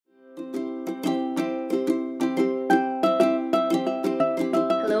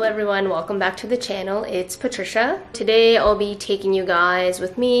everyone, welcome back to the channel. It's Patricia. Today I'll be taking you guys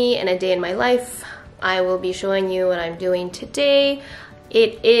with me in a day in my life. I will be showing you what I'm doing today.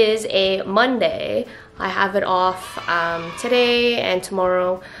 It is a Monday. I have it off today and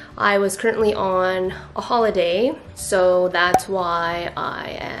tomorrow. I was currently on a holiday, so that's why I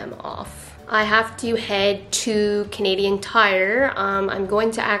am off. I have to head to Canadian Tire. I'm going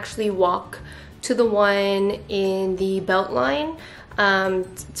to actually walk to the one in the Beltline.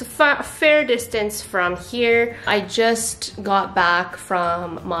 It's a fair distance from here. I just got back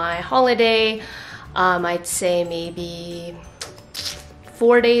from my holiday. I'd say maybe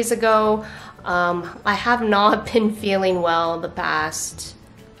 4 days ago. I have not been feeling well the past,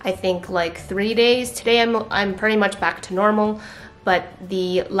 I think, like 3 days. Today I'm pretty much back to normal, but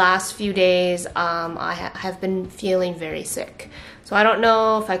the last few days I have been feeling very sick. So I don't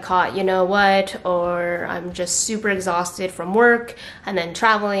know if I caught you know what, or I'm just super exhausted from work and then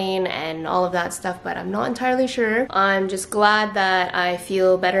traveling and all of that stuff, but I'm not entirely sure. I'm just glad that I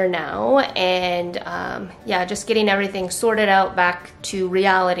feel better now, and yeah, just getting everything sorted out back to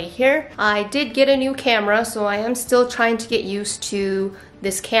reality here. I did get a new camera, so I am still trying to get used to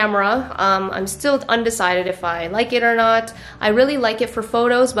this camera. I'm still undecided if I like it or not. I really like it for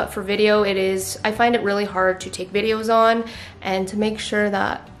photos, but for video I find it really hard to take videos on and to make sure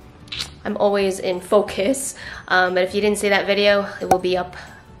that I'm always in focus. But if you didn't see that video, it will be up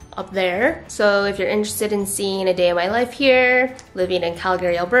there. So if you're interested in seeing a day of my life here, living in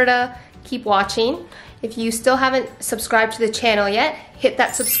Calgary, Alberta, keep watching. If you still haven't subscribed to the channel yet, hit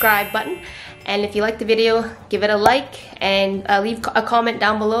that subscribe button. And if you like the video, give it a like and leave a comment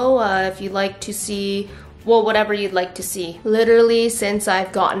down below if you'd like to see, well, whatever you'd like to see. Literally, since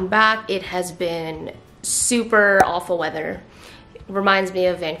I've gotten back, it has been super awful weather. It reminds me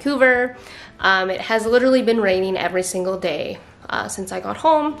of Vancouver. It has literally been raining every single day since I got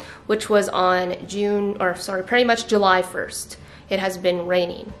home, which was on pretty much July 1st. It has been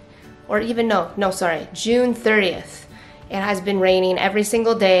raining. Or even, June 30th. It has been raining every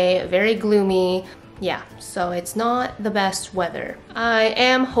single day, very gloomy. Yeah, so it's not the best weather. I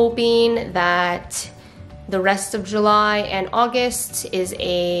am hoping that the rest of July and August is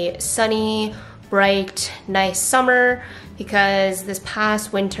a sunny, bright, nice summer, because this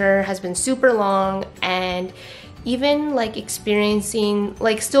past winter has been super long, and even like experiencing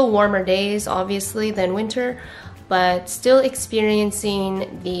like still warmer days obviously than winter, but still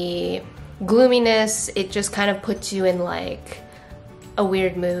experiencing the gloominess. It just kind of puts you in like a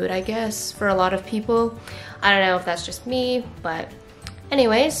weird mood, I guess, for a lot of people. I don't know if that's just me, but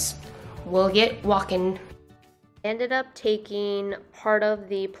anyways, we'll get walking. Ended up taking part of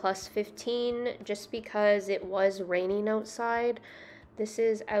the +15 just because it was raining outside. This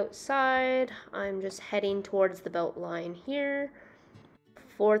is outside. I'm just heading towards the Beltline here.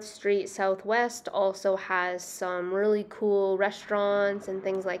 4th Street Southwest also has some really cool restaurants and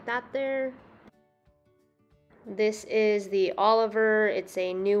things like that there. This is the Oliver. It's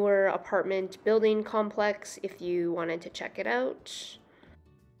a newer apartment building complex if you wanted to check it out.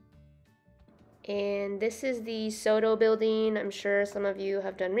 And this is the Soto building. I'm sure some of you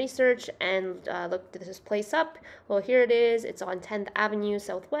have done research and looked this place up. Well, here it is. It's on 10th Avenue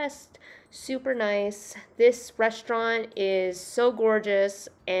Southwest. Super nice. This restaurant is so gorgeous,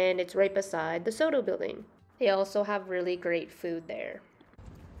 and it's right beside the Soto building. They also have really great food there.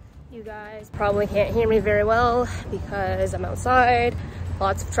 You guys probably can't hear me very well because I'm outside,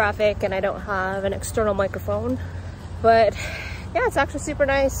 lots of traffic, and I don't have an external microphone. But yeah, it's actually super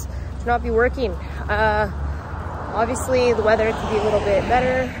nice to not be working. Obviously the weather could be a little bit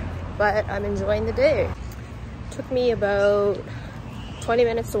better, but I'm enjoying the day. Took me about 20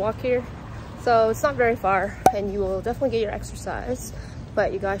 minutes to walk here, so it's not very far, and you will definitely get your exercise,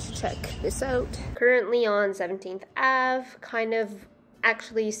 but you guys should check this out. Currently on 17th Ave, kind of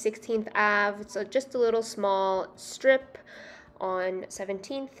actually 16th Ave. It's just a little small strip on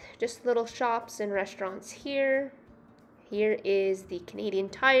 17th, just little shops and restaurants here. Here is the Canadian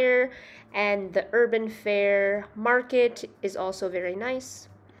Tire, and the Urban Fair Market is also very nice.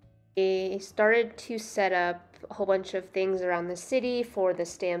 They started to set up a whole bunch of things around the city for the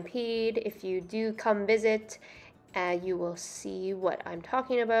Stampede. If you do come visit, you will see what I'm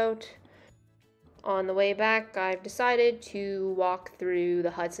talking about. On the way back, I've decided to walk through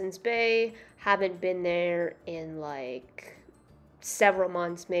the Hudsons Bay. Haven't been there in like several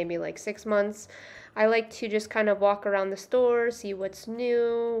months, maybe like 6 months. I like to just kind of walk around the store, see what's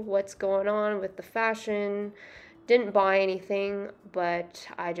new, what's going on with the fashion. Didn't buy anything, but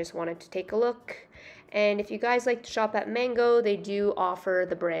I just wanted to take a look. And if you guys like to shop at Mango, they do offer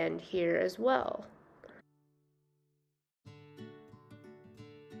the brand here as well.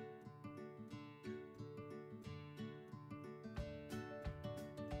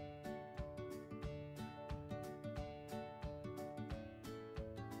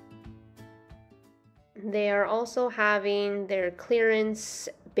 They are also having their clearance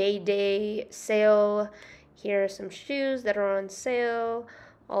Bay Day sale. Here are some shoes that are on sale.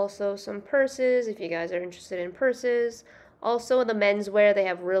 Also some purses, if you guys are interested in purses. Also the menswear, they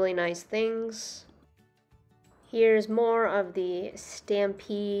have really nice things. Here's more of the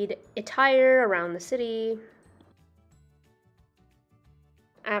Stampede attire around the city.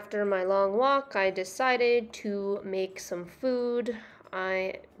 After my long walk, I decided to make some food.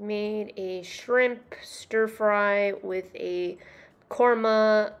 I made a shrimp stir fry with a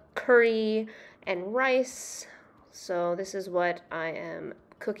korma curry and rice. So this is what I am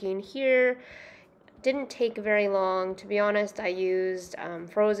cooking here. Didn't take very long, to be honest. I used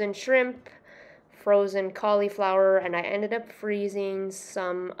frozen shrimp, frozen cauliflower, and I ended up freezing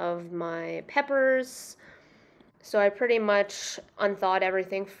some of my peppers. So I pretty much unthawed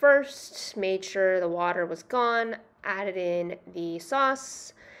everything first, made sure the water was gone, added in the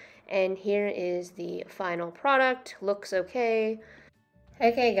sauce, and here is the final product. Looks okay.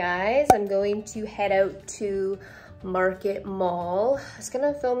 Okay guys, I'm going to head out to Market Mall. I was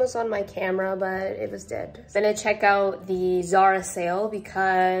gonna film this on my camera, but it was dead. I'm gonna check out the Zara sale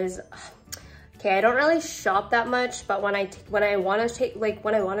because, okay, I don't really shop that much, but when I want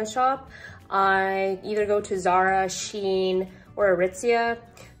to shop, I either go to Zara, Shein, or Aritzia.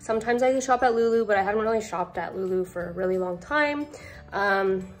 Sometimes I shop at Lulu, but I haven't really shopped at Lulu for a really long time.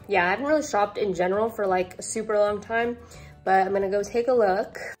 Yeah, I haven't really shopped in general for like a super long time, but I'm gonna go take a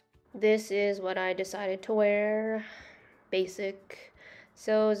look. This is what I decided to wear, basic.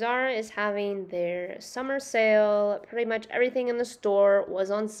 So Zara is having their summer sale. Pretty much everything in the store was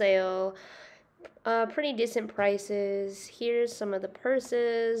on sale. Pretty decent prices. Here's some of the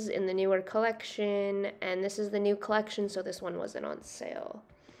purses in the newer collection, and this is the new collection, so this one wasn't on sale.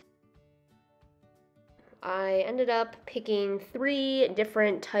 I ended up picking 3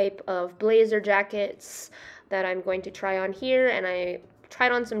 different type of blazer jackets that I'm going to try on here, and I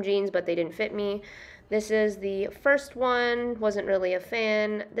tried on some jeans, but they didn't fit me. This is the first one, wasn't really a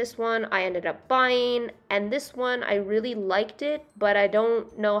fan. This one I ended up buying, and this one I really liked it, but I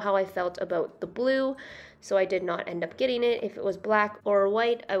don't know how I felt about the blue, so I did not end up getting it. If it was black or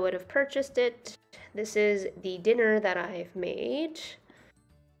white, I would have purchased it. This is the dinner that I've made.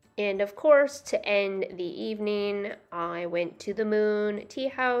 And of course, to end the evening, I went to the Moon Tea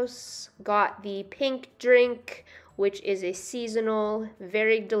House, got the pink drink, which is a seasonal,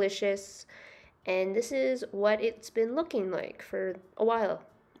 very delicious. And this is what it's been looking like for a while.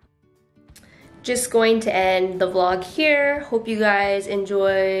 Just going to end the vlog here. Hope you guys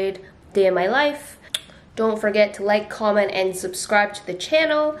enjoyed Day in My Life. Don't forget to like, comment, and subscribe to the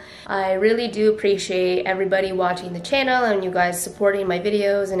channel. I really do appreciate everybody watching the channel and you guys supporting my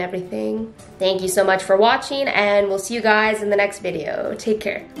videos and everything. Thank you so much for watching, and we'll see you guys in the next video. Take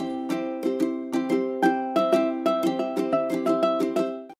care.